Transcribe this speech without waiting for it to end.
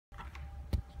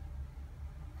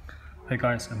Hey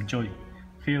guys, I'm Joey.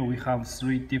 Here we have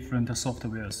three different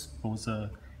softwares for the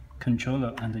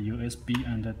controller and the USB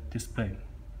and the display.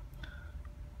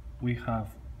 We have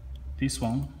this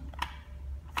one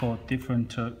for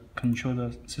different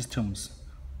controller systems,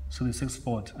 36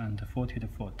 volt and 48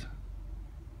 volt.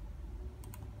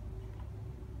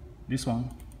 This one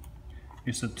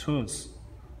is the tools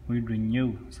we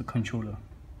renew the controller,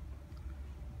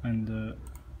 and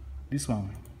this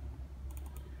one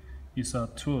is a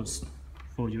tools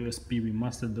for USB. We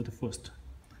must load first.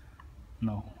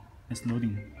 Now it's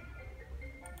loading.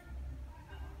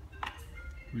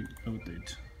 We load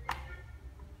it.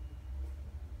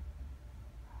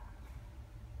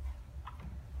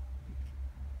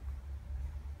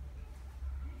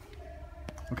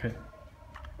 Okay,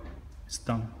 it's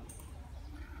done.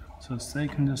 So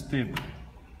second step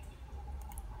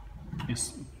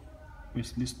is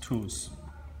with these tools.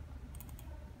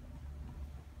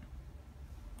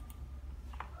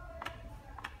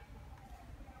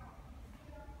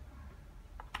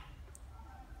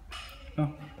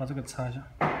把这个插一下。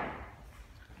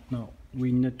Now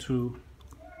we need to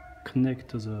connect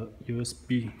the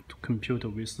USB to computer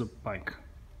with the bike.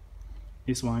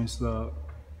 This one is the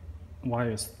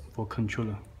wires for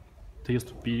controller. They used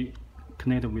to be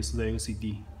connected with the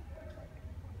LCD.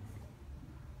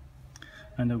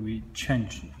 And we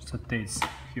change the dates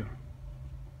here.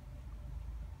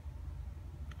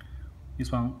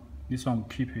 This one will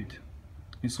keep it.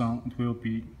 This one will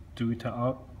be do it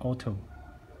auto.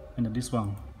 And this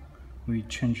one we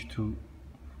change to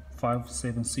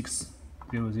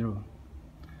 57600.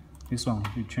 This one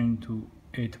we change to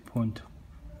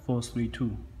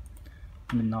 8.432.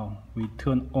 And now we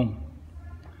turn on.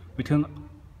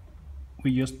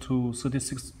 We use to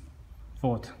 36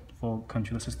 volt for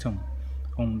controller system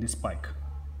on this bike.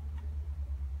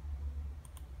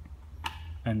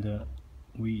 And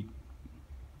we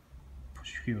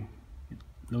push here,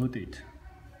 load it,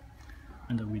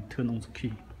 and we turn on the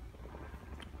key.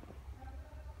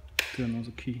 Turn on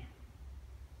the key.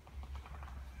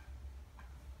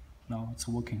 Now it's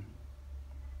working,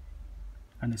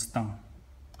 and it's done.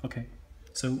 Okay,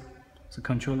 so the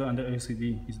controller and the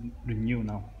LCD is renewed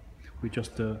now. We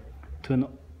just turn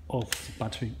off the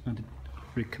battery and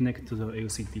reconnect to the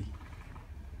LCD.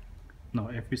 Now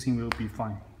everything will be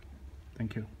fine.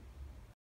 Thank you.